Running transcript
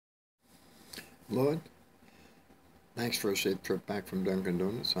Lord, thanks for a safe trip back from Dunkin'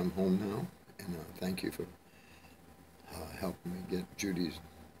 Donuts. I'm home now, and thank you for helping me get Judy's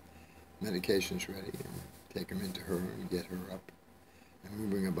medications ready and take them into her and get her up and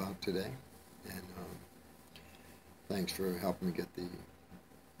moving about today. And thanks for helping me get the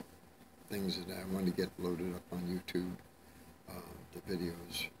things that I wanted to get loaded up on YouTube, the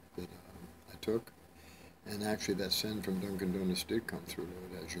videos that I took. And actually, that send from Dunkin' Donuts did come through,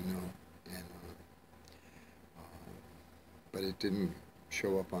 Lord, as you know. And but it didn't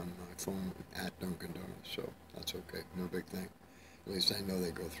show up on my phone at Dunkin' Donuts, so that's okay. No big thing. At least I know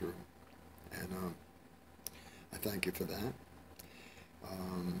they go through. And I thank you for that.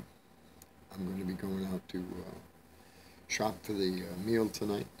 Um, I'm going to be going out to shop for the meal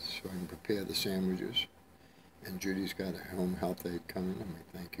tonight so I can prepare the sandwiches. And Judy's got a home health aide coming, and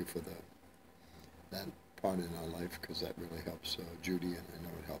we thank you for that part in our life, because that really helps Judy, and I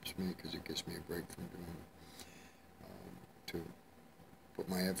know it helps me because it gives me a break from doing to put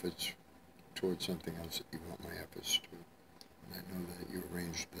my efforts towards something else that you want my efforts to. And I know that you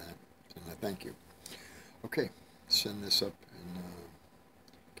arranged that, and I thank you. Okay, send this up and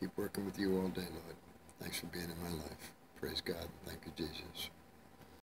keep working with you all day, Lord. Thanks for being in my life. Praise God. Thank you, Jesus.